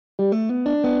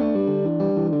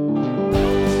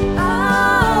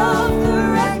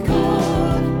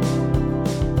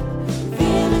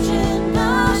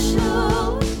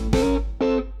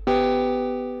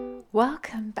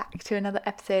welcome back to another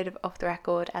episode of Off the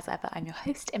Record. As ever, I'm your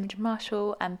host, Imogen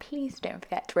Marshall, and please don't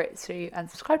forget to rate through and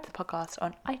subscribe to the podcast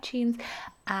on iTunes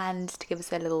and to give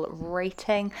us a little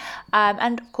rating.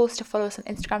 And of course, to follow us on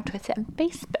Instagram, Twitter, and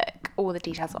Facebook. All the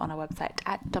details are on our website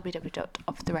at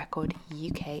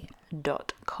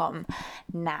www.offtherecorduk.com.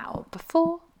 Now,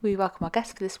 before we welcome our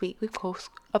guest for this week, we've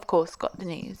of course got the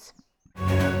news.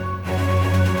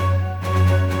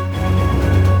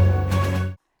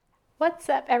 What's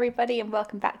up, everybody, and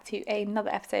welcome back to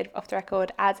another episode of Off the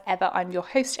Record. As ever, I'm your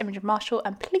host, Imogen Marshall,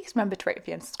 and please remember to rate,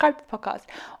 review, and subscribe to the podcast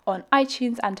on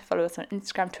iTunes and to follow us on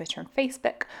Instagram, Twitter, and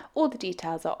Facebook. All the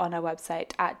details are on our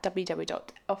website at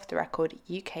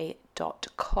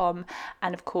www.offtherecorduk.com,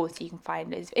 and of course, you can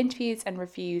find loads of interviews and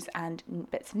reviews and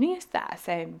bits of news there.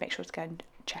 So make sure to go and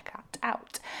check that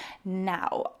out.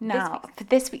 Now, for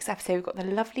this week's episode, we've got the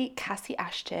lovely Cassie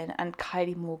Ashton and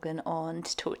Kylie Morgan on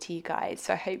to talk to you guys.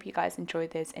 So I hope you guys enjoy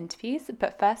those interviews.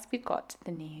 But first, we've got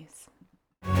the news.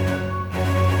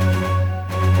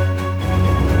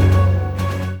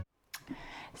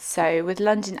 So with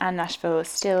London and Nashville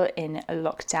still in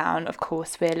lockdown, of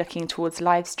course, we're looking towards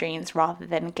live streams rather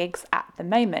than gigs at the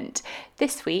moment.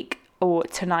 This week, or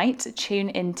tonight, tune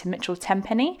in to Mitchell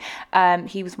Tenpenny.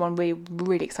 He was one we're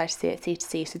really excited to see at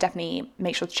C2C, so definitely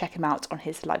make sure to check him out on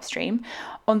his live stream.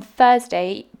 On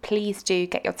Thursday, please do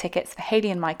get your tickets for Hayley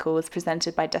and Michaels,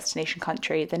 presented by Destination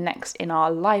Country, the next in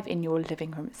our Live in Your Living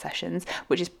Room sessions,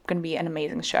 which is going to be an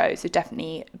amazing show. So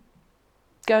definitely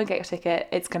go and get your ticket.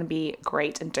 It's going to be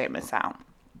great and don't miss out.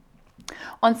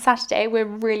 On Saturday, we're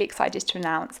really excited to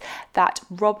announce that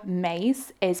Rob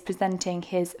Mays is presenting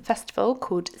his festival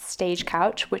called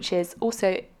Stagecoach, which is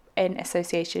also in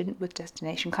association with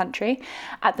Destination Country.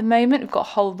 At the moment, we've got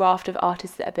a whole raft of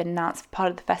artists that have been announced for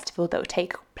part of the festival that will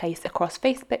take place across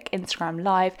Facebook, Instagram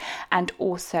Live, and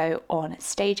also on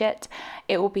StageIt.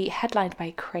 It will be headlined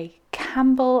by Craig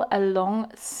Campbell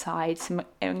alongside some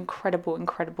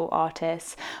incredible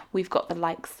artists. We've got the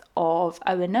likes of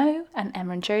O&O and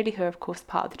Emma and Jolie, who are of course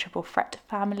part of the Triple Threat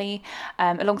family.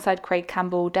 Alongside Craig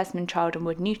Campbell, Desmond Child and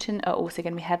Wood Newton are also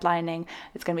going to be headlining.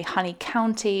 There's going to be Honey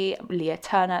County, Leah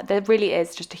Turner. There really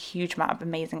is just a huge amount of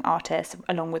amazing artists,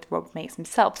 along with Rob Mays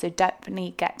himself. So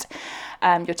definitely get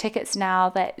your tickets now.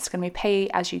 That it's going to be pay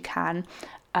as you can,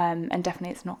 and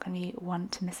definitely it's not going to be one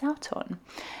to miss out on.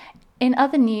 In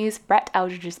other news, Brett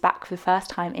Eldredge is back for the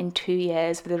first time in 2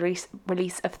 years with the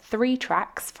release of 3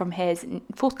 tracks from his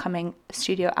forthcoming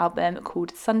studio album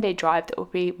called Sunday Drive that will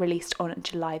be released on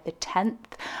July the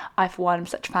 10th. I, for one, am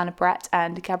such a fan of Brett,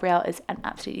 and Gabrielle is an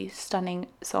absolutely stunning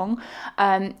song.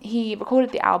 He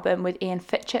recorded the album with Ian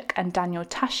Fitchuk and Daniel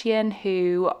Tashian,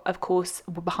 who, of course,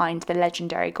 were behind the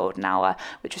legendary Golden Hour,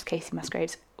 which was Casey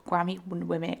Musgrave's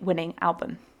Grammy-winning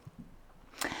album.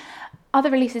 Other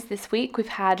releases this week, we've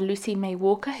had Lucy May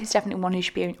Walker, who's definitely one who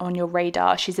should be on your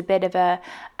radar. She's a bit of a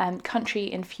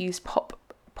country-infused pop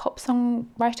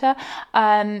songwriter.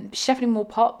 She's definitely more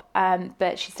pop,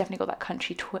 but she's definitely got that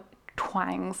country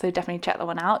twang, so definitely check that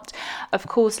one out. Of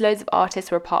course, loads of artists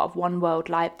were a part of One World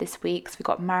Live this week. So we've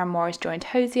got Maren Morris joined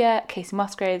Hosier, Casey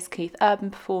Musgraves, Keith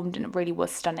Urban performed, and it really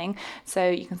was stunning. So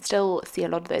you can still see a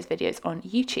lot of those videos on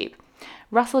YouTube.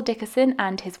 Russell Dickerson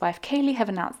and his wife Kaylee have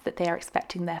announced that they are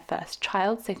expecting their first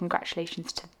child, so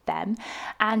congratulations to them.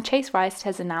 And Chase Rice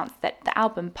has announced that the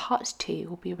album Part 2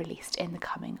 will be released in the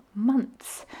coming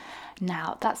months.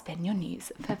 Now, that's been your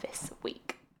news for this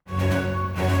week.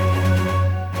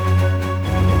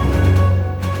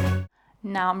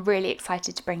 Now, I'm really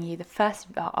excited to bring you the first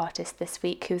artist this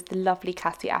week, who's the lovely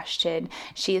Cassie Ashton.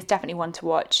 She is definitely one to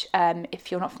watch.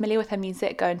 If you're not familiar with her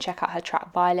music, go and check out her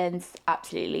track Violence.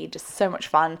 Absolutely, just so much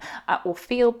fun. Or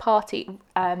Field Party.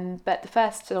 But the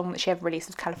first song that she ever released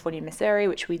was California, Missouri,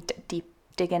 which we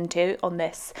dig into on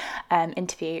this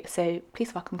interview. So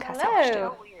please welcome Cassie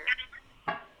Ashton.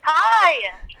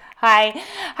 Hi. Hi.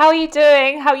 How are you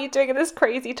doing? How are you doing in this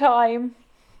crazy time?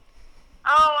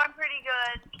 Oh, I'm pretty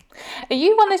good. Are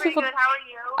you one of those people? Good. How are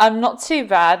you? I'm not too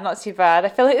bad. I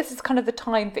feel like this is kind of the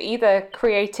time for either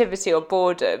creativity or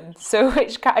boredom. So,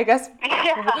 which I guess,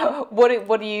 yeah. What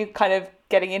are you kind of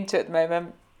getting into at the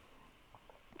moment?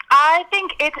 I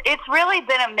think it's really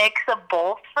been a mix of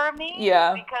both for me.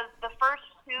 Yeah. Because the first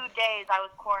 2 days I was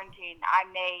quarantined, I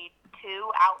made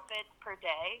 2 outfits per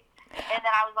day, and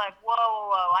then I was like,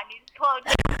 whoa, I need to slow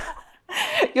down.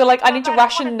 You're like, I need to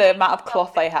ration the amount of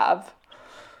cloth I have.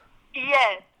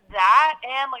 Yes, that,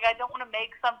 and like I don't want to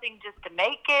make something just to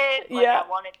make it. Like, Yeah. I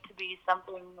want it to be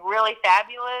something really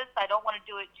fabulous. I don't want to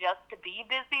do it just to be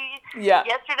busy. Yeah.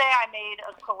 Yesterday I made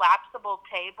a collapsible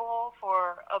table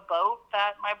for a boat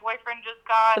that my boyfriend just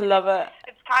got. I love it.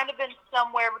 It's kind of been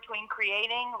somewhere between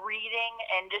creating, reading,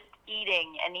 and just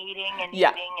eating and eating and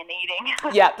Yeah. eating and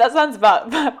eating. Yeah, that sounds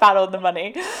about on the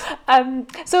money.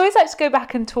 So I always like to go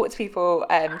back and talk to people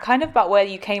kind of about where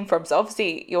you came from. So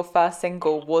obviously your first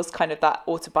single was kind of that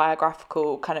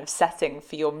autobiographical kind of setting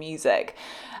for your music.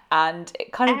 And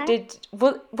it kind of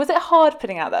was it hard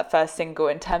putting out that first single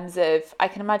in terms of, I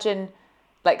can imagine,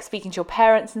 like speaking to your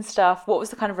parents and stuff, what was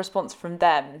the kind of response from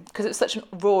them? Because it was such a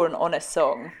raw and honest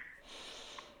song.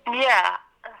 Yeah.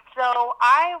 So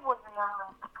I was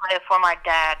nervous to play it for my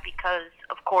dad because,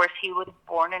 of course, he was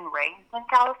born and raised in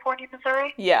California,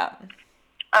 Missouri. Yeah.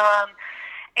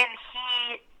 And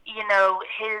he, you know,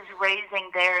 his raising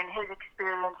there and his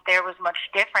experience there was much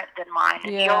different than mine.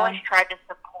 And he always tried to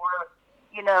support,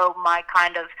 you know, my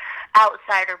kind of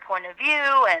outsider point of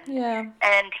view.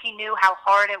 And he knew how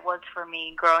hard it was for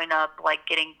me growing up, like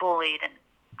getting bullied and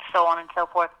so on and so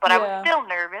forth. But I was still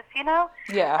nervous, you know?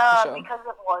 Yeah, for sure. Because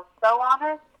it was so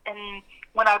honest. And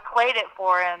when I played it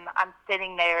for him, I'm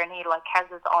sitting there and he like has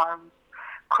his arms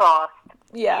crossed,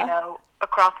 you know,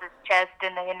 across his chest,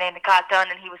 and then it got done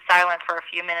and he was silent for a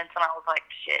few minutes and I was like,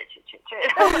 shit.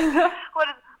 What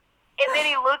is? And then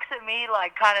he looks at me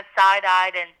like kind of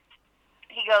side-eyed and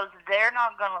he goes, they're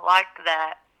not going to like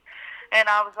that. And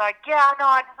I was like, yeah, I know,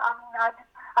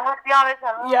 I have to be honest.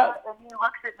 And he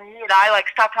looks at me and I like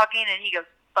stop talking and he goes,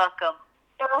 fuck him.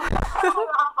 And I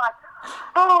was like,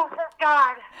 oh, thank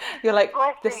God. You're like,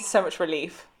 this is so much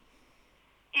relief.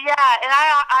 Yeah, and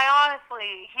I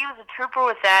honestly, he was a trooper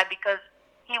with that because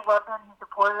he loved them, he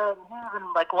supported them, and he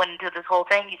even like went into this whole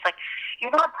thing. He's like,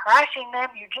 you're not trashing them,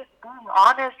 you're just being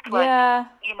honest. Like,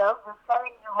 you know, you're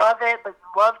saying you love it, but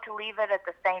you love to leave it at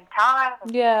the same time.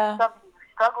 Yeah. Something you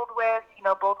struggled with, you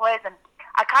know, both ways. And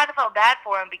I kind of felt bad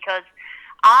for him because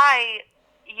I,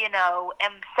 you know,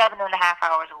 am 7.5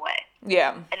 hours away.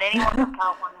 Yeah. And anyone from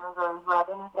California who had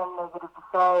anything negative to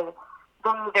say, they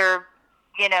either,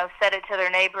 you know, said it to their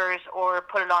neighbors or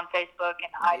put it on Facebook,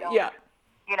 and I don't,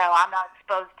 you know, I'm not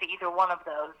exposed to either one of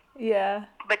those. Yeah.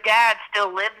 But Dad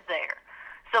still lives there.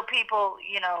 So people,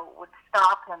 you know, would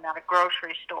stop him at a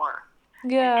grocery store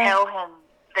and tell him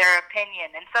their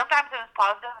opinion. And sometimes it was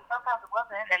positive and sometimes it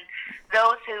wasn't. And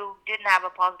those who didn't have a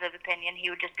positive opinion, he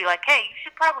would just be like, hey, you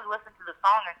should probably listen to the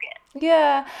song again.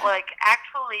 Yeah. Like,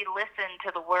 actually listen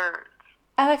to the words.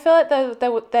 And I feel like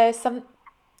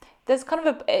there's kind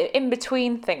of a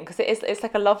in-between thing, because it's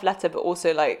like a love letter, but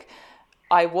also like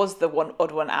I was the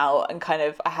odd one out and kind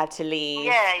of I had to leave.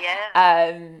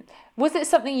 Yeah. Was it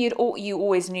something you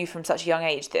always knew from such a young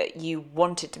age that you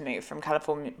wanted to move from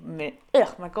California?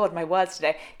 Oh my God, my words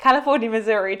today. California,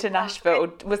 Missouri to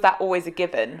Nashville. Was that always a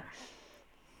given?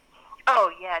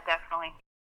 Oh yeah, definitely.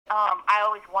 I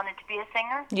always wanted to be a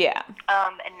singer. Yeah.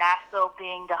 And Nashville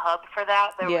being the hub for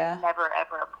that, there was never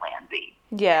ever a plan B.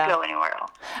 Yeah. To go anywhere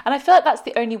else. And I feel like that's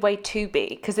the only way to be,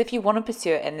 because if you want to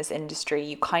pursue it in this industry,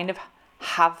 you kind of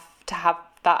have to have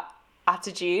that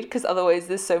attitude, because otherwise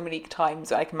there's so many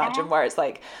times I can imagine where it's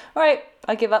like, all right,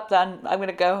 I give up then, I'm going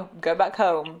to go back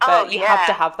home. But you have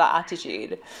to have that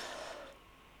attitude.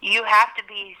 You have to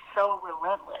be so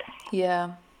relentless.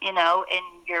 Yeah. You know, in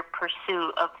your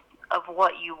pursuit of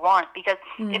what you want, because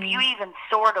if you even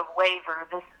sort of waver,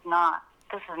 this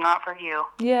is not for you.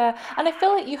 Yeah, and I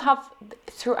feel like you have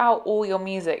throughout all your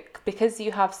music, because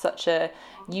you have such a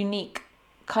unique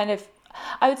kind of,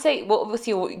 I would say, well,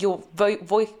 obviously your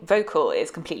vocal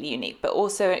is completely unique, but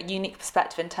also a unique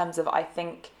perspective in terms of, I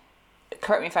think,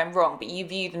 correct me if I'm wrong, but you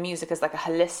view the music as like a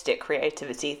holistic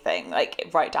creativity thing, like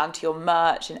right down to your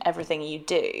merch and everything you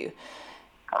do.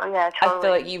 Oh yeah, totally. I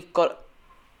feel like you've got,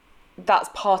 that's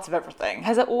part of everything.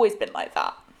 Has it always been like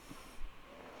that?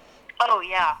 Oh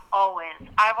yeah, always.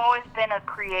 I've always been a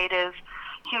creative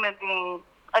human being,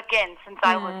 again, since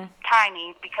I was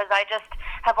tiny, because I just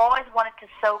have always wanted to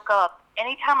soak up.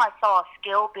 Anytime I saw a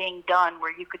skill being done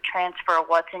where you could transfer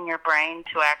what's in your brain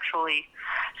to actually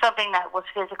something that was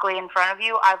physically in front of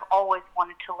you, I've always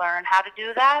wanted to learn how to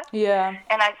do that. Yeah.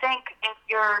 And I think if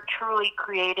you're truly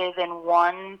creative in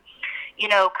one, you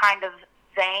know, kind of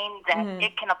vein, then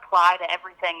it can apply to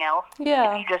everything else.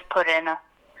 Yeah. If you just put in a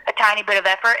tiny bit of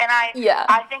effort. And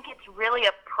I think it's really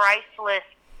a priceless,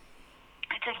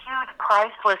 it's a huge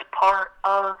priceless part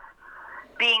of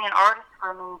being an artist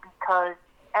for me, because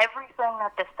everything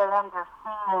that the fans are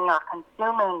seeing or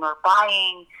consuming or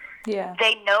buying,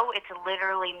 they know it's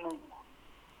literally me.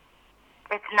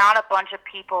 it's not a bunch of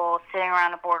people sitting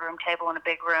around a boardroom table in a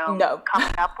big room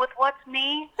coming up with what's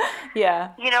me.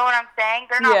 Yeah. You know what I'm saying?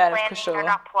 They're not planning, they're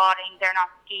not plotting, they're not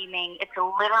scheming. It's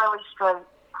literally straight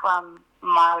from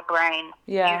my brain,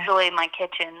 usually in my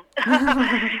kitchen,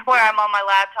 where I'm on my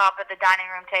laptop at the dining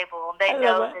room table. They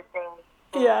know that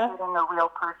they're getting a real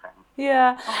person.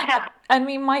 Yeah. I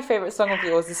mean, my favourite song of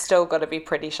yours is still got to be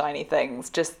Pretty Shiny Things.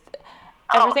 Just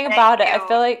everything about it, I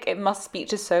feel like it must speak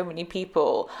to so many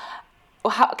people.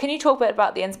 Can you talk a bit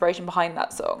about the inspiration behind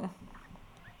that song?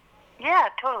 Yeah,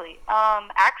 totally.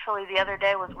 Actually, the other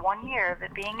day was 1 year of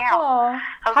it being out. Aww.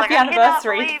 Happy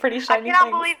anniversary to Pretty Shiny Things. I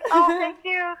cannot believe, thank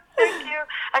you.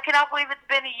 I cannot believe it's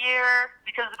been a year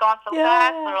because it's gone so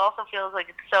fast, but it also feels like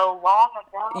it's so long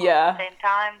ago at the same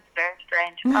time. It's very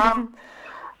strange.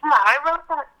 I wrote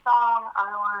that song.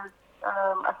 I was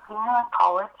a senior in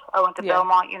college. I went to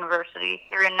Belmont University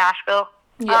here in Nashville.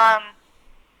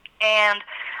 And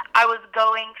I was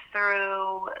going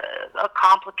through a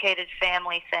complicated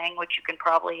family thing, which you can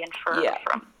probably infer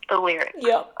from the lyrics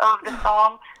of the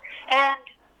song. And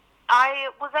I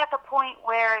was at the point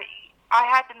where I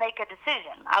had to make a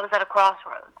decision. I was at a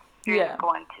crossroads. You're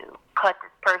going to cut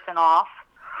this person off,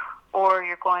 or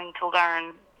you're going to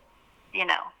learn,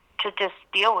 to just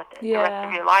deal with it the rest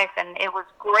of your life. And it was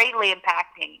greatly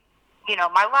impacting,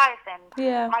 my life and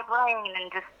my brain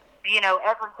and just,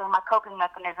 everything, my coping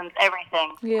mechanisms,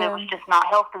 everything. It was just not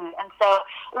healthy. And so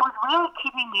it was really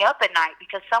keeping me up at night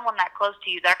because someone that close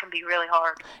to you, that can be really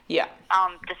hard.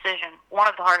 Decision. One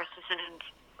of the hardest decisions,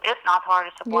 if not the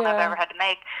hardest one I've ever had to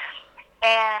make.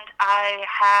 And I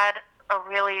had a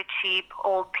really cheap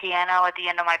old piano at the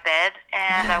end of my bed,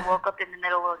 and I woke up in the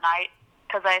middle of the night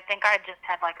because I think I just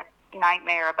had like a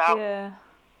nightmare about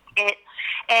it.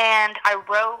 And I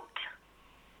wrote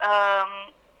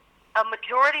a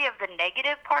majority of the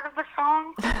negative part of the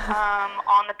song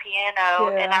on the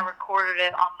piano, and I recorded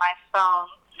it on my phone.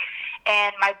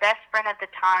 And my best friend at the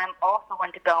time also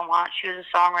went to Belmont. She was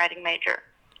a songwriting major,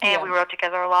 and we wrote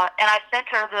together a lot. And I sent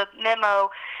her the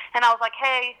memo, and I was like,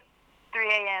 hey, 3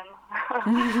 a.m.,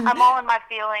 I'm all in my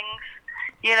feelings.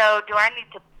 Do I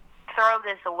need to throw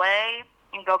this away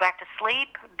and go back to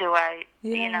sleep? Do I,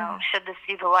 should this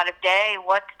see the light of day?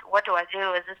 What do I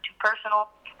do? Is this too personal?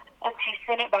 And she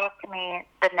sent it back to me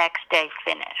the next day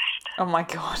finished. Oh my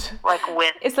God.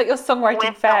 It's like your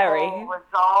songwriting fairy.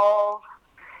 Resolve.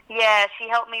 Yeah, she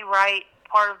helped me write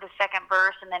part of the second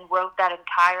verse and then wrote that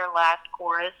entire last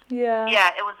chorus. Yeah,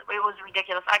 it was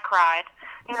ridiculous. I cried.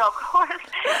 Of course,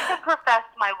 I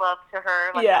professed my love to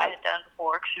her like I had done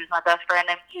before because she was my best friend.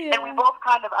 And we both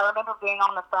I remember being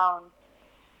on the phone,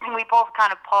 and we both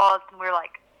kind of paused and we were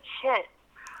like, shit,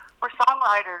 we're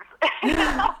songwriters.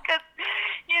 Because,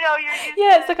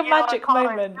 you're it's like a magic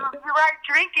moment. You write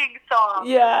drinking songs.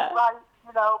 Yeah. You write,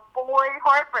 boy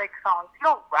heartbreak songs. You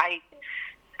don't write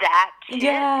that shit.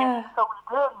 Yeah. And so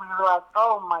we did. We were like,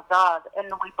 oh my God. And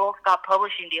we both got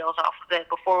publishing deals off of it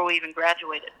before we even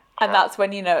graduated. So. And that's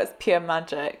when it's pure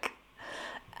magic.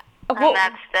 And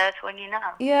that's when you know.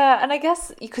 Yeah, and I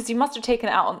guess because you must have taken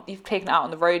it out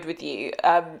on the road with you.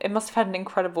 It must have had an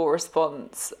incredible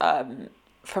response.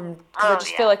 I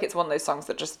just feel like it's one of those songs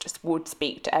that just would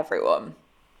speak to everyone.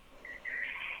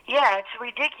 Yeah, it's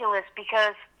ridiculous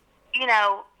because,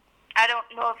 I don't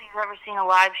know if you've ever seen a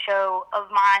live show of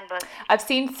mine, but... I've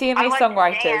seen CMA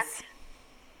Songwriters.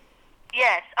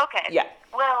 Yes, okay. Yeah.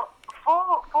 Well,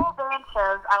 full band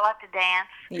shows, I like to dance.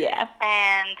 Yeah.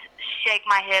 And shake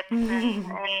my hips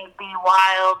and be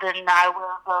wild, and I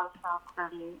wear those stuff,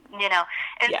 and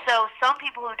so some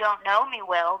people who don't know me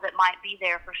well that might be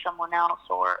there for someone else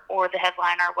or the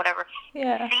headliner or whatever see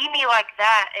me like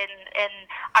that, and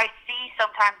I see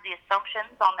sometimes the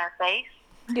assumptions on their face.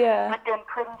 Yeah. But then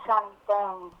Pretty Shiny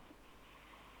Things,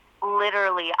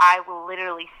 I will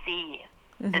literally see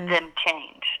them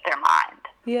change their mind.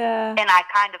 Yeah. And I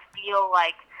kind of feel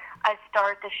like I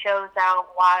start the shows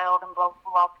out wild and blah,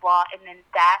 blah, blah, and then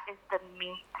that is the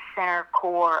meat center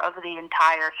core of the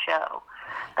entire show.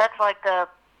 That's like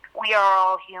we are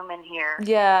all human here.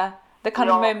 Yeah. The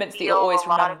kind of moments that you'll always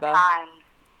remember.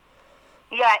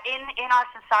 Yeah, in our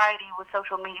society with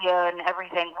social media and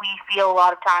everything, we feel a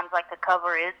lot of times like the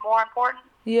cover is more important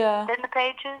than the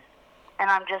pages. And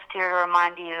I'm just here to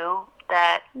remind you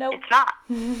that it's not.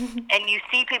 And you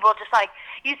see people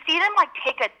you see them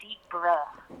take a deep breath.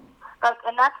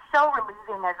 And that's so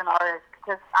relieving as an artist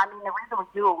because, the reason we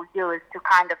do what we do is to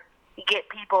kind of get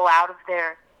people out of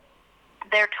their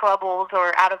troubles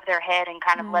or out of their head and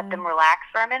kind of let them relax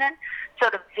for a minute. So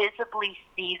to visibly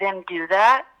see them do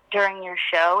that during your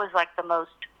show is the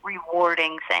most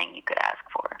rewarding thing you could ask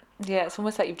for. Yeah, it's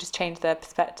almost like you've just changed their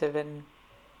perspective and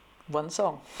one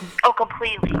song. Oh,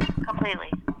 completely.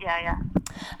 Yeah.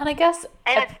 And I guess...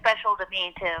 And it's special to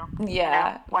me, too.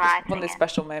 Yeah. When I one of those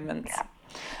special moments. Yeah.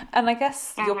 And I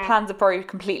guess your plans have probably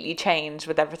completely changed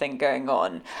with everything going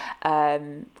on.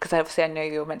 Because obviously I know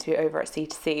you're meant to be over at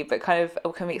C2C, but kind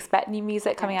of, can we expect new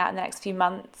music coming out in the next few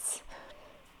months?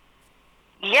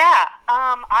 Yeah.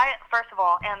 I, first of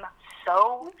all, am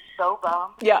so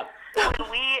bummed. Yeah. When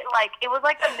it was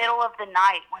like the middle of the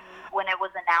night when it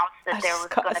was announced that there was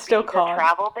going to be the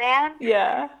travel ban.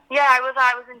 Yeah. Yeah, I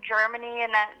was in Germany,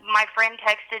 and my friend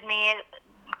texted me.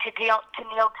 Neil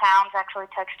Towns actually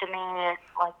texted me at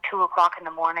like 2 o'clock in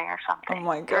the morning or something. Oh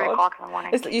my God. 3 o'clock in the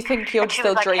morning. You think you're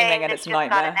still dreaming, and it's a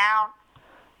nightmare.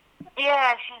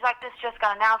 Yeah, she's like, this just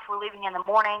got announced. We're leaving in the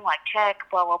morning. Like, check,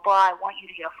 blah, blah, blah. I want you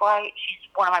to get a flight. She's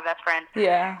one of my best friends.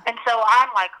 Yeah. And so I'm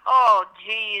like, oh,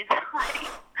 geez.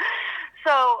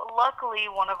 So luckily,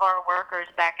 one of our workers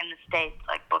back in the States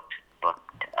like booked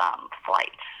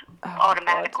flights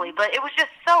automatically. God. But it was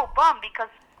just so bummed because,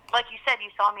 like you said,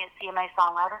 you saw me at CMA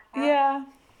Songwriter. Yeah.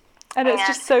 And it's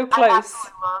just so close. I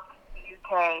absolutely love the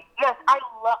UK. Yes, I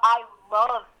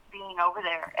love being over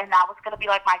there, and that was going to be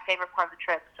like my favorite part of the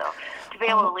trip. So to be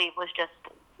able to leave was just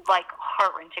like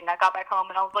heart-wrenching. I got back home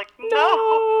and I was like,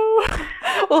 no.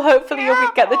 Well, hopefully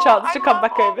you'll get the chance to come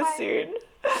back over soon.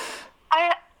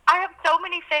 I have so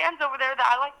many fans over there that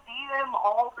I like see them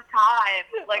all the time.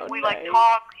 Like we like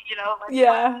talk, Like,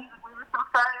 yeah. We were so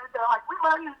excited. They're like, we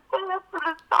love you to dance to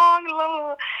this song.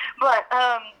 But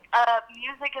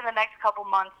music in the next couple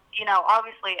months,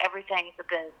 obviously everything's a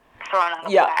bit thrown out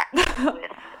of whack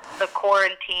with the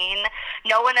quarantine.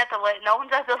 No one's at the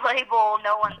label.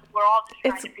 We're all just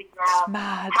trying to figure out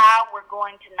how we're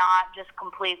going to not just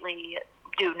completely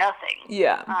do nothing.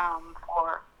 Yeah.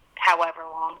 For however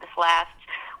long this lasts.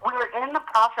 We were in the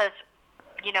process,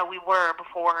 we were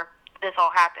before this all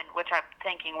happened, which I'm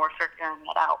thinking we're figuring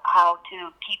it out, how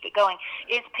to keep it going,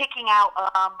 is picking out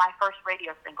my first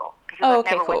radio single, because I've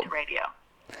never went to radio.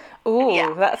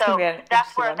 Ooh, that's going to be an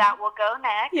that's where that will go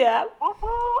next. Yeah. Woo-hoo!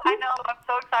 I know, I'm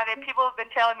so excited. People have been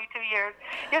telling me 2 years,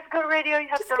 you have to go to radio, you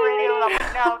have to go to radio. And I'm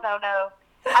like, no.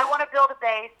 I want to build a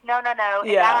base. No. And now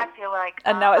I feel like...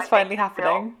 And now it's finally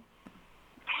happening.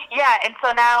 Yeah, and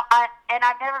so now,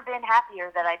 I've never been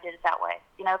happier that I did it that way,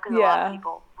 because a lot of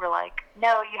people were like,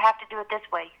 no, you have to do it this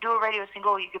way. You do a radio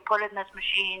single, you could put it in this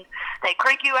machine, they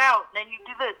crank you out, then you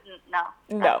do this. No.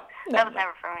 That was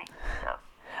never for me, so...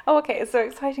 Oh, okay, so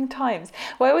exciting times.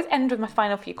 Well, I always end with my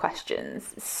final few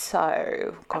questions.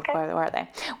 So, God, where are they?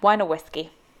 Wine or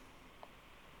whiskey?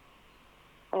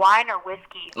 Wine or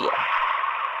whiskey? Yeah.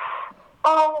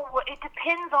 Oh, it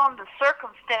depends on the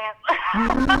circumstance.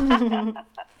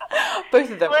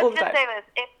 Both of them. Let's just say this: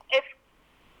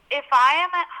 if I am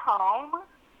at home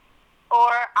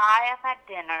or I am at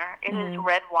dinner, it is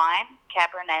red wine,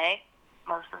 Cabernet,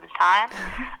 most of the time.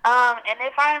 And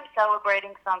if I am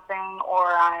celebrating something or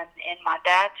I'm in my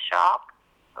dad's shop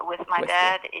with my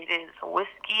dad, it is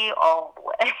whiskey all the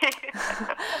way.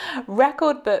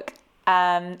 Record, book,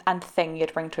 and thing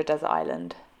you'd bring to a desert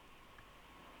island.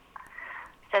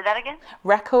 Say that again?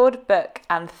 Record, book,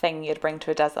 and thing you'd bring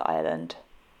to a desert island.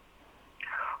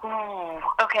 Ooh,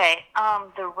 okay.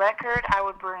 The record I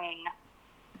would bring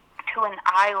to an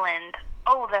island.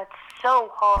 Oh, that's so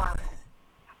hard.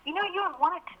 You would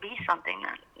want it to be something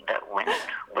that went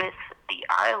with the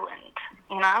island.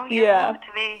 You want it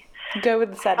to be go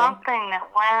with the setting. Something that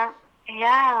went.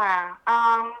 Yeah.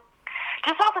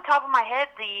 Just off the top of my head,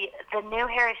 the new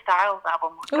Harry Styles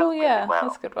album would go really well.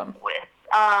 That's a good one. With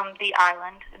the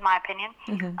island, in my opinion.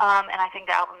 And I think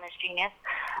the album is genius.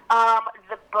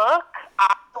 The book,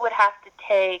 I would have to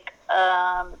take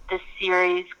the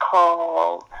series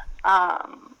called A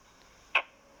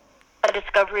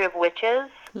Discovery of Witches.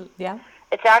 Yeah.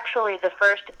 It's actually, the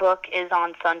first book is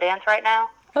on Sundance right now.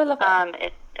 Oh, I love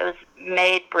it. It was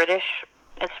made British.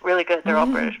 It's really good. They're all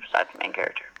British besides the main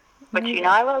character, which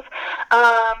I love.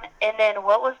 And then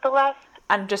what was the last?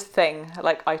 And just thing,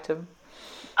 like item.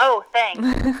 Oh, thing.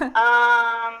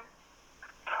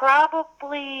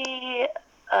 Probably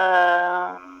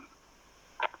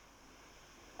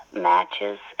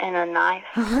matches and a knife.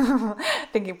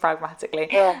 Thinking pragmatically.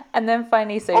 Yeah. And then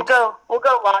finally, so we'll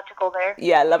go logical there.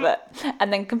 Yeah, love it.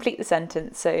 And then complete the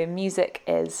sentence. So music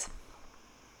is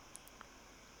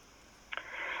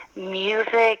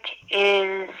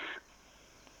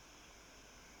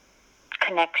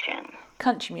connection.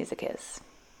 Country music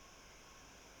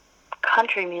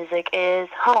is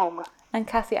home. And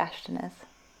Cassie Ashton is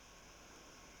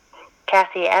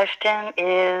Cassie Ashton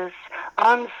is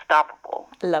unstoppable.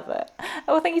 Love it.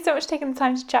 Well, thank you so much for taking the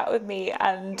time to chat with me,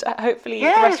 and hopefully the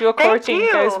rest of your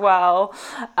quarantine goes well.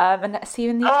 And see you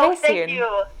in the UK soon. Thank you.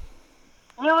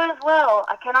 You as well.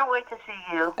 I cannot wait to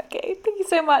see you. Okay, thank you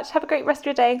so much. Have a great rest of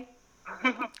your day.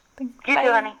 You too,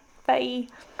 honey. Bye.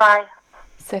 Bye.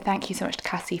 So thank you so much to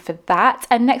Cassie for that.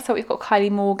 And next up we've got Kylie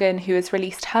Morgan, who has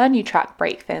released her new track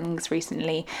Break Things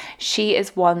recently. She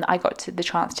is one I got the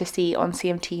chance to see on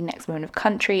CMT Next Women of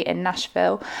Country in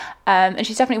Nashville. And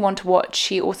she's definitely one to watch.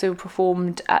 She also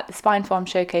performed at the Spinefarm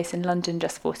Showcase in London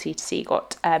just before C2C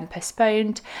got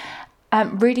postponed.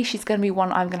 Really, she's going to be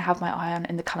one I'm going to have my eye on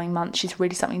in the coming months. She's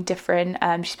really something different.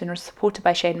 She's been supported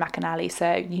by Shane McAnally,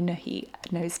 so you know he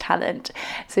knows talent.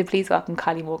 So please welcome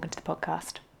Kylie Morgan to the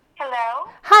podcast. Hello.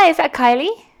 Hi, is that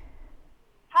Kylie?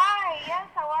 Hi, yes,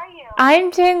 how are you? I'm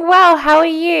doing well. How are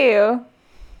you?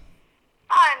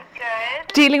 I'm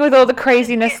good. Dealing with all the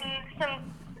craziness.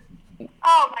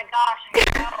 Oh my gosh,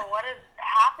 I know. What is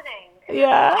happening?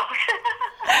 Yeah.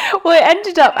 Well, it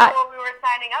ended up. I don't know what we were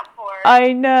signing up for.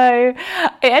 I know.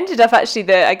 It ended up actually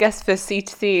that I guess for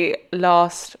C2C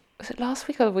last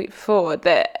week or the week before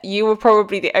that you were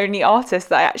probably the only artist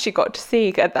that I actually got to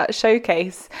see at that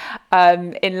showcase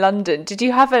in London. Did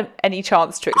you have any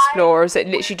chance to explore, or is it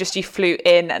literally just you flew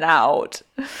in and out?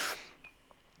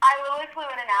 I literally flew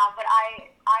in and out, but I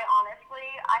honestly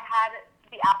had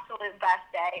the absolute best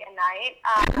day and night.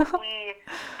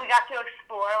 We got to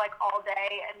explore like all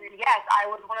day, and yes, I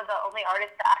was one of the only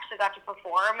artists that actually got to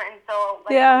perform. And so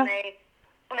like,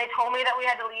 when they told me that we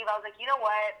had to leave, I was like, you know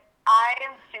what, I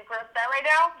am super upset right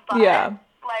now, but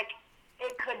like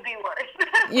it could be worse.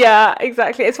 Yeah,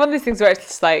 exactly. It's one of those things where it's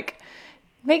just like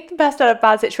make the best out of a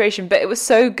bad situation. But it was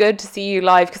so good to see you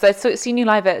live, because I'd seen you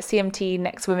live at CMT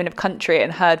Next Women of Country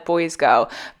and heard Boys Girl,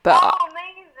 but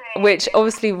amazing. Which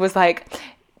obviously was like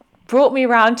brought me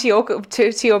around to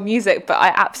your music. But I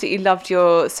absolutely loved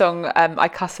your song I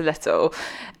Cuss a Little.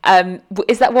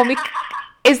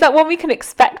 Is that one we can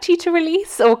expect you to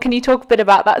release, or can you talk a bit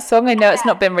about that song? I know it's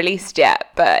not been released yet,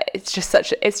 but it's just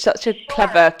such a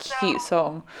clever, cute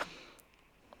song.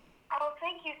 Oh,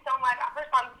 thank you so much. First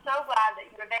of all, I'm so glad that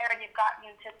you were there and you've gotten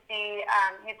to see,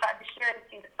 you've gotten to hear and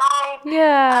see the song.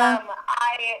 Yeah.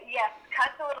 Yes,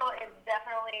 Cuss a Little is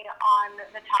definitely on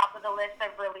the top of the list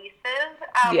of releases.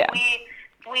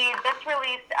 We just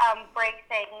released Break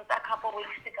Things a couple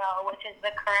weeks ago, which is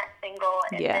the current single.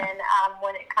 And then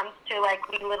when it comes to, like,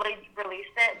 we literally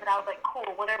released it, but I was like, cool,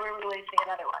 when are we releasing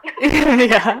another one?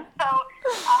 Yeah. So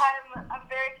I'm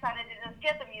very excited to just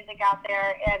get the music out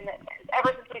there. And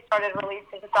ever since we started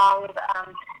releasing songs,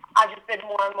 I've just been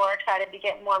more and more excited to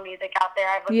get more music out there.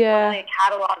 I have a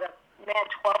catalog of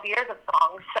 12 years of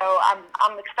songs, so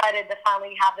I'm excited to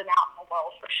finally have them out in the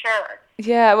world for sure.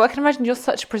 Yeah, well, I can imagine you're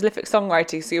such a prolific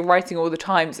songwriter, so you're writing all the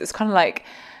time. So it's kind of like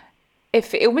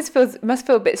it must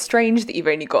feel a bit strange that you've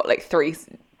only got like three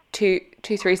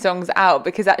songs out,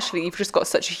 because actually you've just got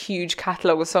such a huge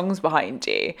catalogue of songs behind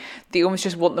you that you almost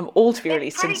just want them all to be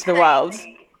released into the world.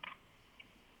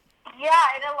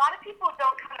 Yeah, and a lot of people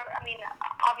don't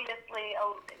obviously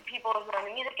people who are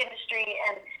in the music industry,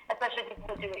 and especially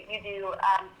people who do what you do,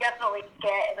 definitely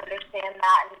get and understand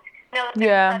that, and know that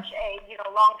there's such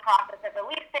a long process of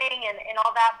releasing and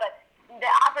all that, but the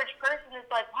average person is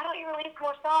like, why don't you release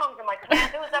more songs? I'm like,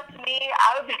 man, if it was up to me, I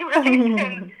would be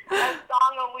releasing a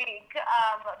song a week,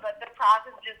 but the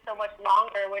process is just so much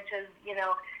longer, which is, just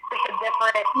a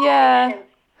different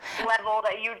level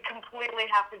that you'd completely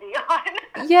have to be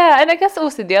on. Yeah, and I guess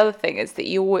also the other thing is that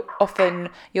you'll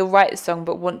write a song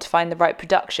but want to find the right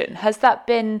production. Has that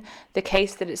been the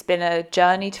case, that it's been a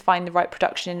journey to find the right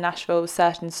production in Nashville with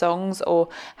certain songs, or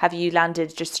have you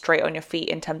landed just straight on your feet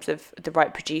in terms of the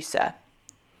right producer?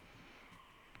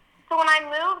 So when I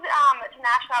moved to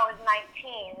Nashville, I was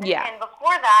 19. Yeah. And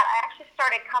before that, I actually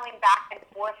started coming back and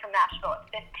forth from Nashville at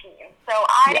 15. So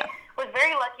I was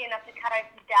very lucky enough to kind of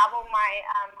dabble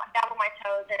my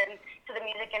toes into the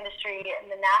music industry in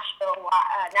the Nashville when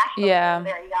I was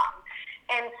very young.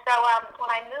 And so when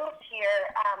I moved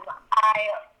here,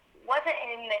 I wasn't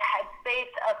in the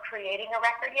headspace of creating a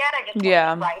record yet. I just wanted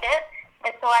to write it.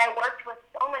 And so I worked with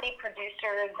so many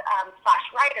producers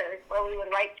 / writers where we would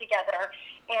write together,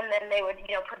 and then they would,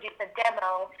 produce a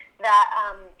demo that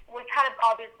would kind of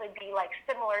obviously be like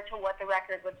similar to what the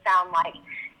record would sound like.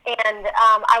 And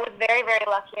I was very, very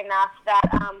lucky enough that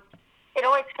it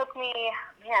only took me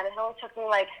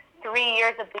like 3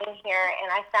 years of being here, and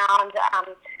I found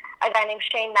a guy named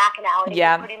Shane McAnally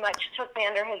who pretty much took me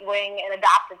under his wing and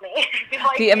adopted me.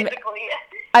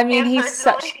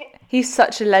 He's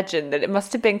such a legend that it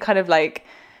must have been kind of like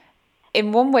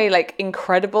in one way, like,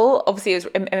 incredible. Obviously, it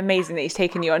was amazing that he's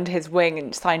taken you under his wing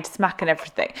and signed to Smack and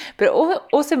everything. But it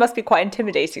also must be quite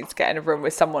intimidating to get in a room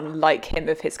with someone like him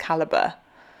of his caliber.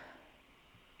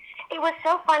 It was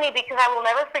so funny because I will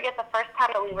never forget the first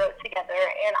time that we wrote together.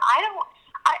 And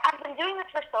I've been doing this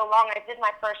for so long. I did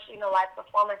my first, live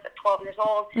performance at 12 years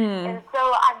old. And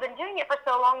so I've been doing it for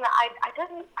so long that I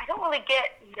don't really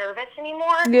get nervous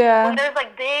anymore. Yeah. When there's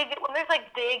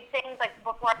big things, like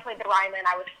before I played the Ryman,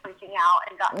 I was freaking out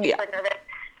and got super nervous.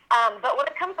 But when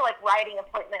it comes to writing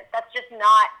appointments, that's just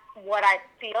not what I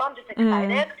feel. I'm just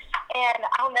excited. And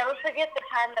I'll never forget the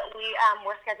time that we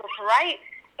were scheduled to write.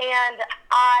 And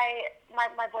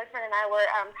my boyfriend and I were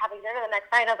having dinner the next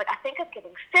night. I was like, I think I'm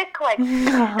getting sick. Like,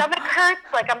 my stomach hurts.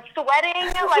 Like, I'm sweating.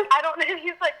 Like, I don't know.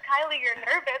 He's like, Kylie, you're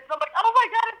nervous. I'm like, oh my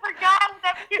God, I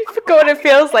forgot. You forgot what it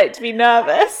feels like to be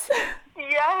nervous.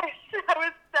 Yes, I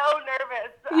was so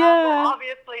nervous. Yeah.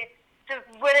 Obviously, just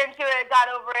went into it, got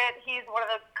over it. He's one of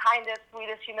the kindest,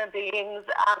 sweetest human beings,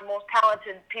 most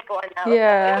talented people I know.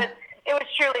 Yeah. It was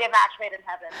truly a match made in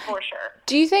heaven, for sure.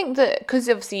 Do you think that, because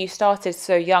obviously you started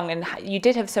so young and you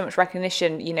did have so much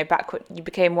recognition, back when you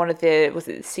became one of the, was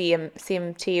it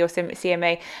CMT or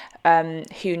CMA,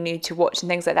 who knew to watch and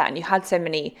things like that, and you had so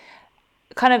many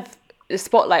kind of the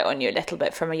spotlight on you a little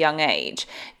bit from a young age.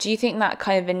 Do you think that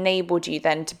kind of enabled you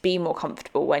then to be more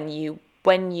comfortable when you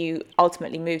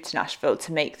ultimately moved to Nashville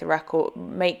to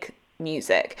make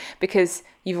music, because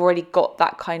you've already got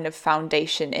that kind of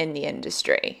foundation in the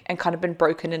industry and kind of been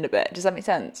broken in a bit? Does that make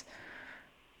sense?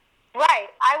 Right.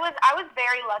 I was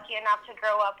very lucky enough to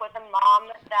grow up with a mom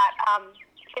that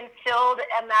instilled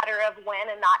a matter of when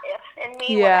and not if in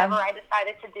me, whatever I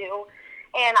decided to do.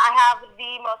 And I have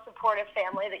the most supportive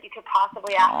family that you could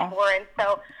possibly ask for. And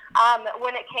so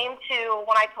when it came to,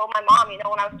 when I told my mom,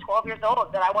 when I was 12 years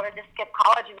old, that I wanted to skip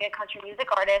college and be a country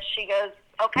music artist, she goes,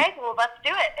 okay, well, let's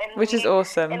do it. And which is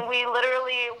awesome. And we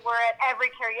literally were at every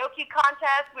karaoke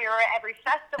contest. We were at every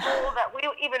festival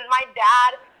even my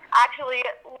dad actually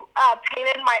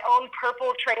painted my own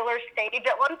purple trailer stage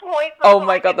at one point. So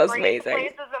my God, that's amazing.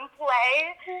 Places and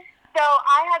play. So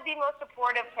I had the most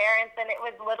supportive parents, and it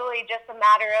was literally just a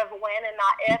matter of when and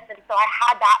not if. And so I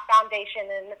had that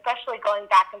foundation, and especially going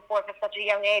back and forth at such a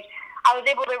young age, I was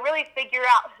able to really figure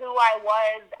out who I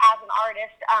was as an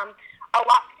artist a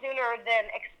lot sooner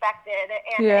than expected.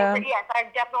 And yes,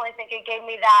 I definitely think it gave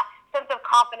me that sense of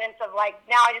confidence of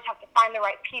now I just have to find the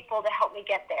right people to help me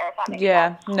get there, if that makes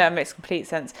sense. No, it makes complete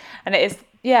sense. And it is,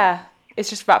 it's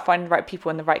just about finding the right people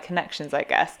and the right connections, I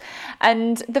guess.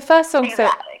 And the first song, so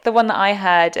the one that I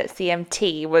heard at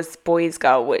CMT was Boys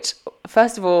Girl, which,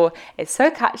 first of all, is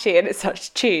so catchy and it's such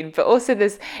a tune, but also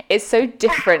it's so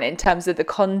different in terms of the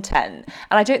content.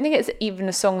 And I don't think it's even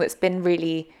a song that's been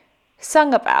really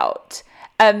sung about,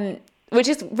 which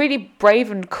is really brave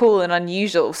and cool and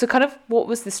unusual. So kind of what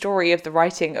was the story of the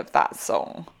writing of that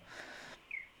song?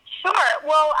 Sure.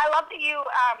 Well, I love that you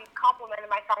complimented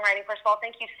my songwriting, first of all.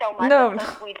 Thank you so much. No.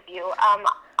 That's so sweet of you.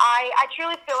 I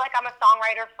truly feel like I'm a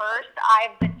songwriter first.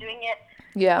 I've been doing it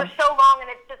for so long, and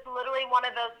it's just literally one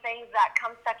of those things that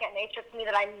comes second nature to me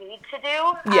that I need to do.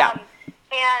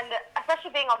 And especially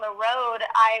being on the road,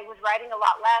 I was writing a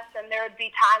lot less, and there would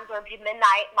be times where it would be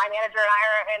midnight. My manager and I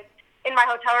are in my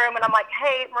hotel room, and I'm like,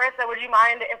 hey, Marissa, would you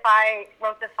mind if I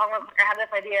wrote this song real quick? I have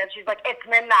this idea. And she's like, it's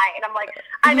midnight. And I'm like,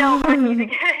 I know, but I need to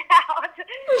get it out.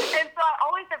 And so I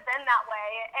always have been that way.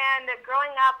 And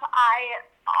growing up, I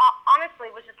honestly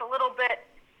was just a little bit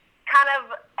kind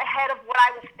of ahead of what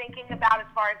I was thinking about as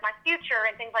far as my future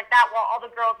and things like that, while all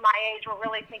the girls my age were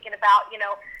really thinking about,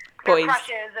 their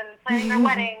crushes and planning their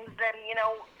weddings and,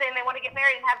 saying they want to get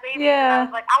married and have babies. And I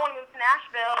was like, I want to move to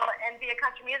Nashville and be a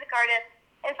country music artist.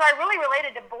 And so I really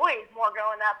related to boys more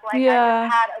growing up. I just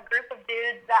had a group of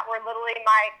dudes that were literally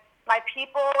my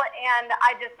people, and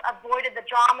I just avoided the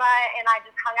drama, and I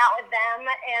just hung out with them.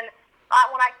 And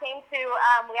when I came to,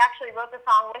 we actually wrote the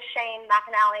song with Shane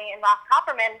McAnally and Ross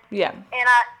Copperman. Yeah. And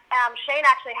Shane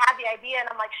actually had the idea, and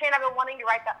I'm like, Shane, I've been wanting to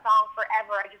write that song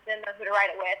forever. I just didn't know who to write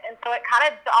it with. And so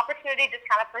the opportunity just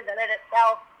kind of presented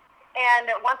itself.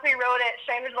 And once we wrote it,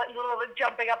 Shane was literally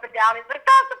jumping up and down. He's like,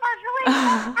 that's the first release!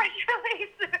 That's the first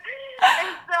release!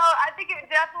 And so I think it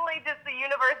definitely just the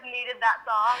universe needed that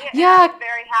song. Yeah. And I'm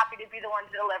very happy to be the one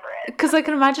to deliver it. Because I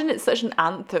can imagine it's such an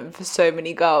anthem for so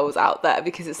many girls out there,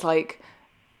 because it's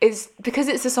because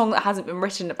it's a song that hasn't been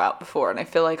written about before, and I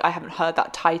feel like I haven't heard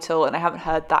that title and I haven't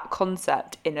heard that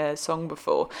concept in a song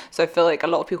before. So I feel like a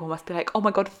lot of people must be like, oh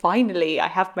my God, finally, I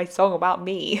have my song about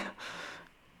me.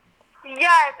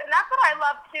 Yes, and that's what I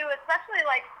love too, especially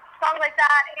songs like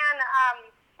that, and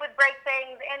with Break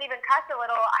Things and even Cuss a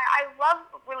Little, I love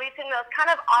releasing those kind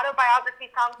of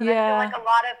autobiography songs that I feel like a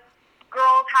lot of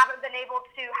girls haven't been able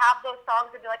to have those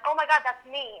songs and be like, oh my God, that's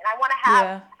me. And I want to have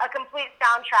a complete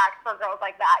soundtrack for girls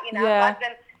like that, you know? So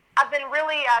I've been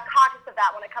really conscious of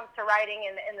that when it comes to writing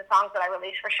in the songs that I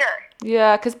release, for sure.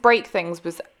 Yeah, because Break Things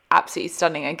was absolutely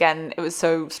stunning. Again, it was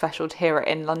so special to hear it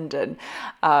in London.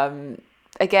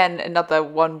 Again, another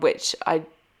one which I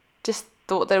just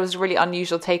thought there was a really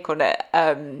unusual take on it,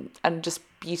 and just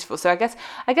beautiful. So I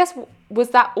guess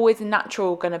was that always a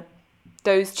natural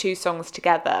those two songs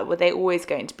together? Were they always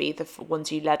going to be the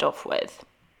ones you led off with?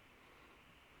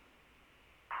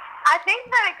 I think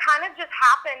that it kind of just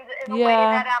happened in a way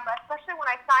that, especially when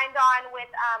I signed on with,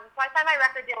 so I signed my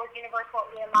record deal with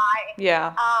Universal EMI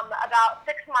about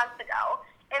 6 months ago.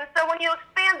 And so when you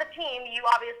expand the team, you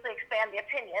obviously expand the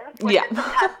opinions, which is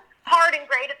sometimes hard and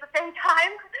great at the same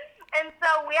time. And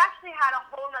so we actually had a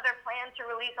whole nother plan to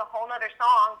release a whole nother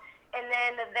song. And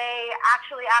then they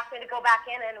actually asked me to go back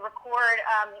in and record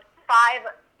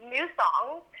 5 new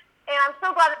songs. And I'm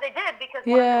so glad that they did, because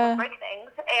one of them was Break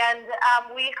Things. And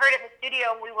we heard it in the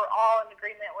studio, and we were all in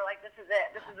agreement. We're like, this is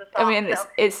it. This is the song. I mean,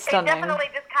 it's stunning. It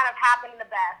definitely just kind of happened in the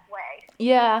best way.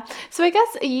 Yeah. So I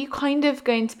guess, are you kind of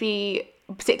going to be,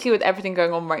 particularly with everything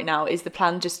going on right now, is the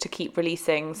plan just to keep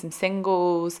releasing some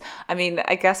singles? I mean,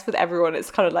 I guess with everyone,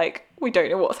 it's kind of like, we don't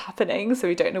know what's happening, so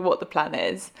we don't know what the plan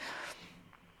is.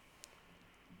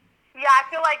 Yeah, I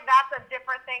feel like that's a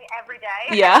different thing every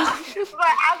day. Yeah.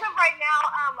 But as of right now,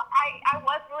 I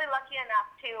was really lucky enough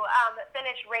to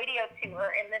finish radio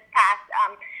tour in this past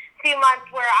few months,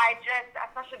 where I just,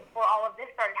 especially before all of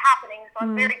this started happening, so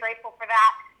I'm very grateful for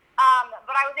that.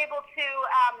 But I was able to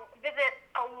visit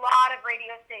a lot of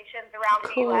radio stations around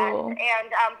the U.S.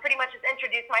 and pretty much just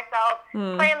introduce myself,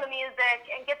 play the music,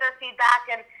 and get their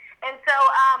feedback. And so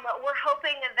we're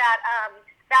hoping that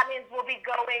that means we'll be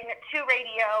going to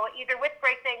radio, either with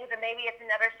Break Things and maybe it's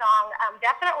another song,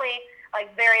 definitely like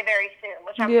very, very soon,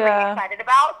 which I'm pretty excited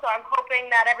about. So I'm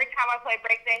hoping that every time I play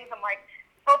Break Things, I'm like,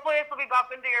 hopefully this will be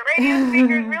bumping to your radio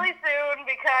speakers really soon,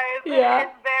 because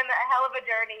it's been a hell of a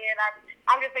journey, and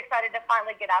I'm just excited to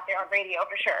finally get out there on radio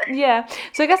for sure. Yeah.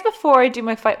 So I guess before I do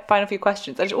my final few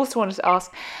questions, I just also wanted to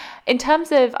ask, in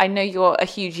terms of, I know you're a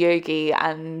huge yogi,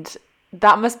 and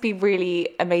that must be really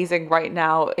amazing right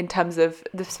now in terms of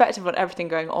the perspective on everything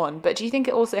going on. But do you think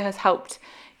it also has helped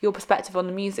your perspective on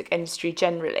the music industry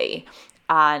generally?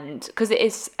 And because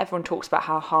everyone talks about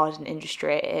how hard an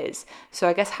industry it is. So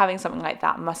I guess having something like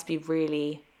that must be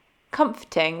really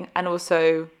comforting, and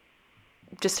also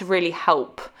just to really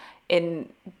help in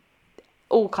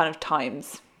all kind of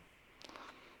times.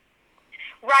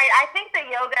 Right. I think that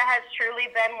yoga has truly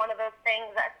been one of those things,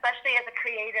 especially as a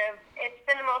creative, it's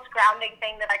been the most grounding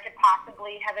thing that I could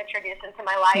possibly have introduced into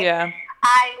my life. Yeah.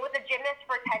 I was a gymnast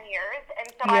for 10 years, and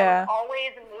so I was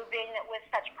always moving with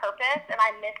such purpose, and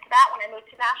I missed that when I moved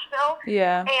to Nashville.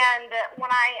 Yeah. And when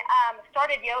I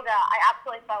started yoga, I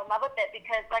absolutely fell in love with it,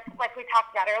 because like we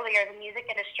talked about earlier, the music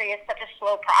industry is such a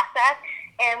slow process.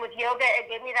 And with yoga, it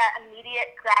gave me that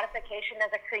immediate gratification as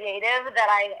a creative that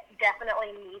I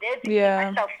definitely needed to keep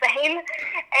myself sane.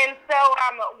 And so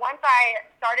once I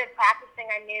started practicing,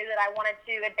 I knew that I wanted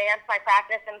to advance my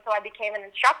practice, and so I became an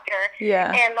instructor.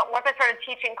 Yeah. And once I started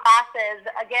teaching classes,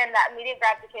 again, that immediate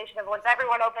gratification of once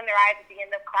everyone opened their eyes at the end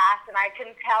of class, and I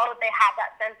can tell that they had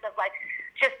that sense of like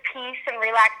just peace and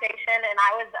relaxation, and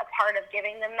I was a part of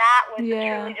giving them that, was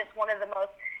truly just one of the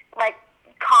most like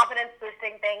confidence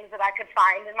boosting things that I could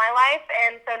find in my life.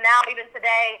 And so now, even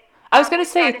today, I was going to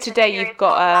say today you've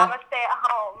got Mama Stay at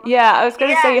Home. Yeah, I was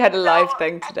going to say you had a live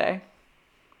thing today.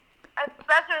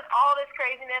 Especially with all this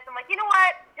craziness, I'm like, you know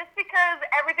what? Just because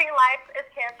everything in life is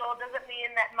canceled doesn't mean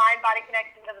that mind-body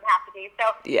connection doesn't have to be.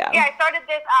 So I started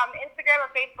this Instagram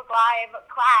and Facebook Live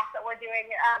class that we're doing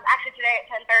actually today at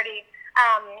 10:30.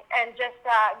 And just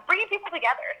bringing people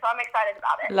together. So I'm excited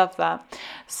about it. Love that.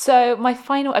 So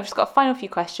I've just got a final few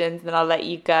questions, and then I'll let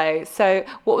you go. So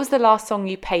what was the last song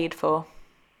you paid for?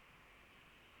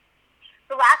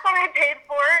 The last song I paid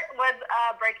for was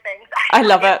Break Things. I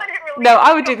love it. No,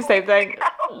 I would do the same thing.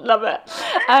 Love it.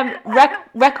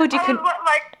 Record you couldn't...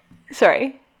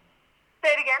 Sorry? Say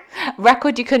it again?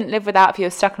 Record you couldn't live without if you were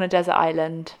stuck on a desert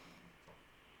island.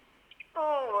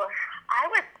 Ooh, I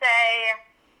would say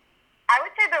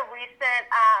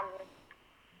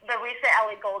the recent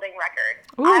Ellie Goulding record.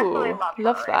 Ooh, I absolutely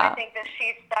love her. that. I think that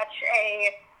she's such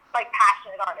a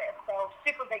passionate artist, so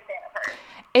super big fan of her.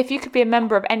 If you could be a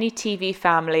member of any TV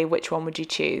family, which one would you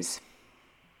choose?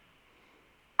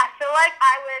 I feel like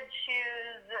I would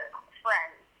choose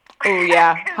Friends. Oh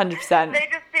yeah, 100%. They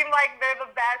just seem like they're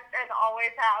the best and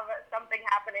always have something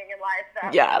happening happening in life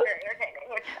that yeah. is very entertaining,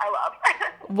 which I love.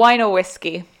 Wine or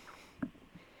whiskey?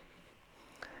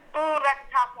 Ooh, that's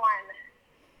a tough one.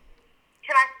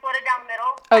 Can I split it down the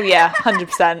middle? Oh yeah,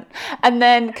 100%. And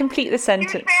then complete the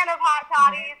sentence. Huge fan of hot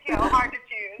toddies, hard to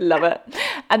choose. Love it.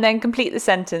 And then complete the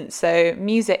sentence. So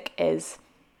music is?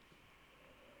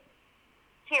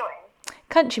 Healing.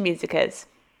 Country music is?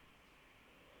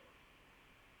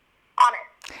 Honest.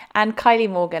 And Kylie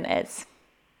Morgan is?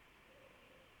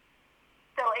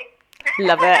 Silly.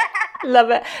 Love it.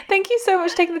 Love it. Thank you so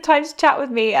much for taking the time to chat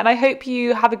with me, and I hope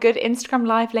you have a good Instagram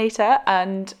live later,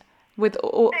 and with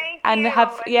all and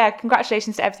have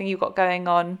congratulations to everything you've got going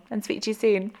on, and speak to you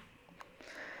soon.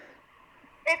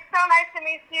 It's so nice to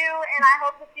meet you, and I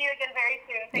hope to see you again very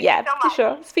soon. Thank you so much. For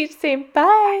sure. Speak to you soon.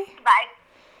 Bye. Bye.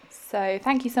 So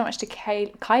thank you so much to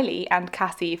Kylie and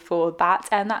Cassie for that.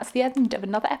 And that's the end of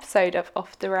another episode of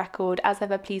Off the Record. As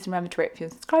ever, please remember to rate, review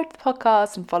and subscribe to the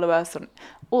podcast and follow us on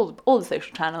all the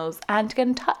social channels, and to get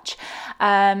in touch.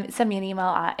 Send me an email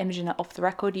at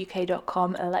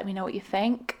imogen@offtherecorduk.com and let me know what you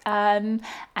think. And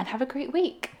have a great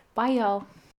week. Bye, y'all.